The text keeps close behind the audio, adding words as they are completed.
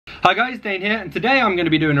Hi guys, Dane here, and today I'm going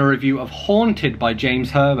to be doing a review of Haunted by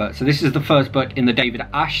James Herbert. So this is the first book in the David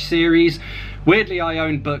Ash series. Weirdly, I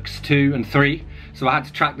own books 2 and 3, so I had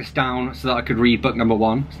to track this down so that I could read book number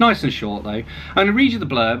 1. It's nice and short though. I'm going to read you the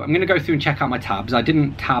blurb, I'm going to go through and check out my tabs. I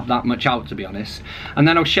didn't tab that much out, to be honest. And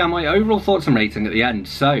then I'll share my overall thoughts and rating at the end.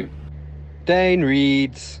 So, Dane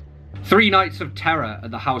reads 3 nights of terror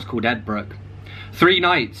at the house called Edbrook. 3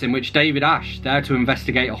 nights in which David Ash, there to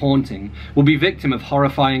investigate a haunting, will be victim of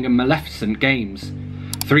horrifying and maleficent games.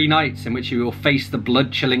 3 nights in which he will face the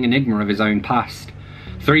blood-chilling enigma of his own past.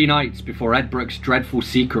 3 nights before Edbrook's dreadful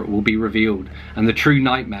secret will be revealed and the true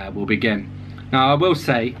nightmare will begin. Now I will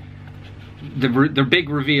say, the big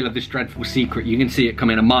reveal of this dreadful secret, you can see it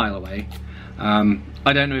coming a mile away.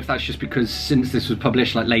 I don't know if that's just because since this was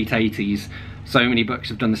published like late 80s, so many books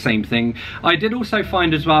have done the same thing. I did also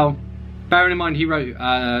find as well, bearing in mind he wrote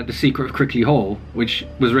The Secret of Crickley Hall, which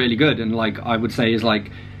was really good and like I would say is like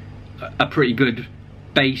a pretty good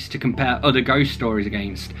base to compare other ghost stories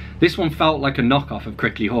against. This one felt like a knockoff of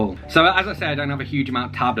Crickley Hall. So as I say, I don't have a huge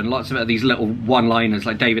amount tabbed, and lots of it are these little one-liners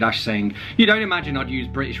like David Ash saying, "You don't imagine I'd use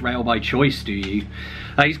British Rail by choice, do you?"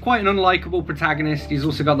 He's quite an unlikable protagonist. He's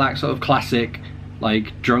also got that sort of classic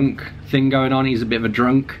like drunk thing going on. He's a bit of a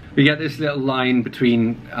drunk. We get this little line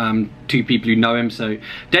between 2 people who know him. So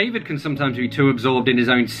David can sometimes be too absorbed in his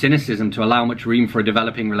own cynicism to allow much room for a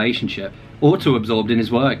developing relationship, or too absorbed in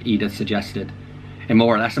his work, Edith suggested. It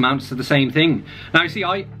more or less amounts to the same thing. Now you see,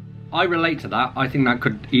 I relate to that. I think that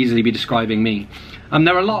could easily be describing me.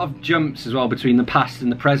 There are a lot of jumps as well between the past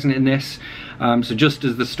and the present in this. So just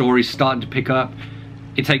as the story's starting to pick up,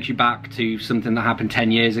 it takes you back to something that happened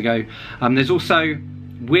 10 years ago. There's also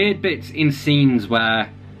weird bits in scenes where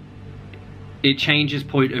it changes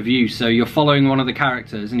point of view. So you're following one of the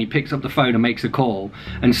characters and he picks up the phone and makes a call,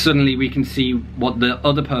 and suddenly we can see what the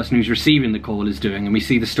other person who's receiving the call is doing, and we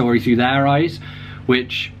see the story through their eyes,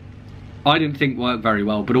 which I didn't think worked very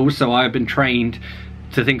well. But also I have been trained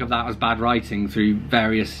to think of that as bad writing through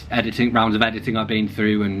various rounds of editing I've been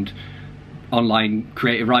through, and online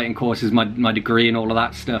creative writing courses, my degree and all of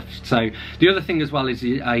that stuff. So the other thing as well is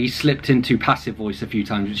he slipped into passive voice a few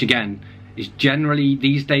times, which again is generally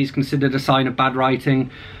these days considered a sign of bad writing,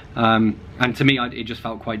 and to me it just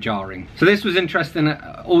felt quite jarring. So this was interesting,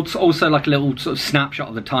 also like a little sort of snapshot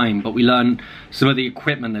of the time, but we learn some of the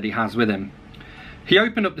equipment that he has with him. He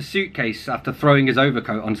opened up the suitcase after throwing his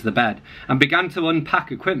overcoat onto the bed and began to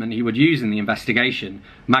unpack equipment he would use in the investigation.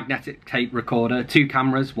 Magnetic tape recorder, 2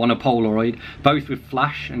 cameras, one a Polaroid, both with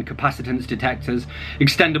flash and capacitance detectors,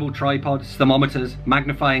 extendable tripods, thermometers,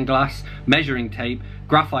 magnifying glass, measuring tape,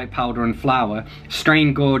 graphite powder and flour,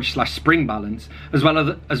 strain gauge / spring balance, as well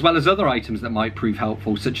as other items that might prove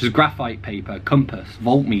helpful, such as graphite paper, compass,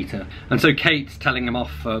 voltmeter. And so Kate's telling him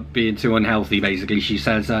off for being too unhealthy, basically. She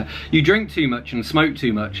says, "You drink too much and smoke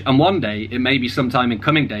too much, and one day, it may be sometime in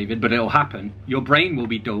coming, David, but it'll happen. Your brain will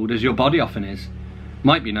be dulled as your body often is."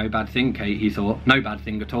 Might be no bad thing, Kate, he thought. No bad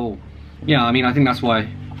thing at all. Yeah, I mean, I think that's why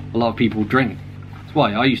a lot of people drink.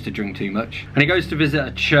 Why I used to drink too much. And he goes to visit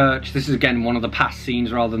a church. This is again one of the past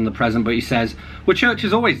scenes rather than the present, but he says, "Well, church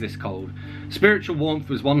is always this cold. Spiritual warmth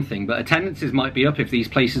was one thing, but attendances might be up if these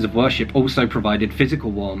places of worship also provided physical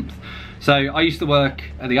warmth." So I used to work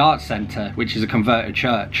at the Arts Centre, which is a converted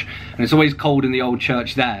church, and it's always cold in the old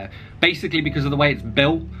church there, basically because of the way it's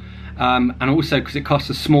built, and also because it costs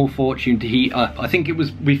a small fortune to heat up. I think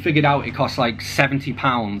we figured out it costs like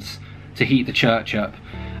 £70 to heat the church up.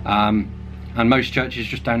 And most churches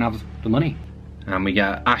just don't have the money. And we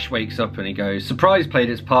get Ash wakes up and he goes, "Surprise played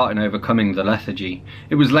its part in overcoming the lethargy.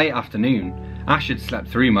 It was late afternoon. Ash had slept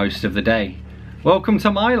through most of the day. Welcome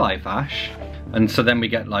to my life, Ash." And so then we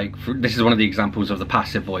get like, this is one of the examples of the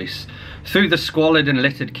passive voice. "Through the squalid and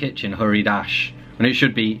littered kitchen hurried Ash." And it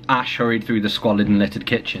should be Ash hurried through the squalid and littered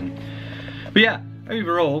kitchen. But yeah,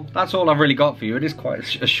 overall, that's all I've really got for you. It is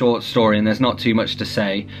quite a short story and there's not too much to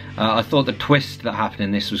say. I thought the twist that happened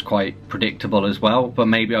in this was quite predictable as well, but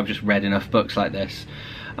maybe I've just read enough books like this.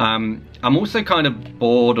 I'm also kind of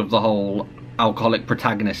bored of the whole alcoholic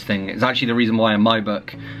protagonist thing. It's actually the reason why in my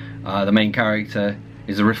book, the main character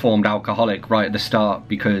is a reformed alcoholic right at the start,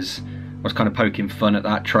 because I was kind of poking fun at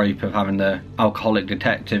that trope of having the alcoholic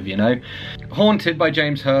detective, you know. Haunted by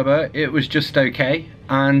James Herbert, it was just okay,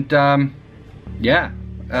 and yeah,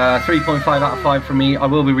 3.5 out of 5 from me. I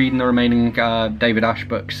will be reading the remaining David Ash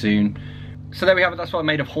books soon. So there we have it, that's what I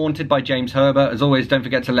made of Haunted by James Herbert. As always, don't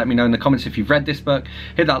forget to let me know in the comments if you've read this book.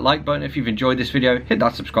 Hit that like button if you've enjoyed this video. Hit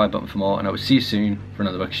that subscribe button for more, and I will see you soon for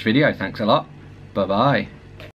another bookish video. Thanks a lot. Bye bye.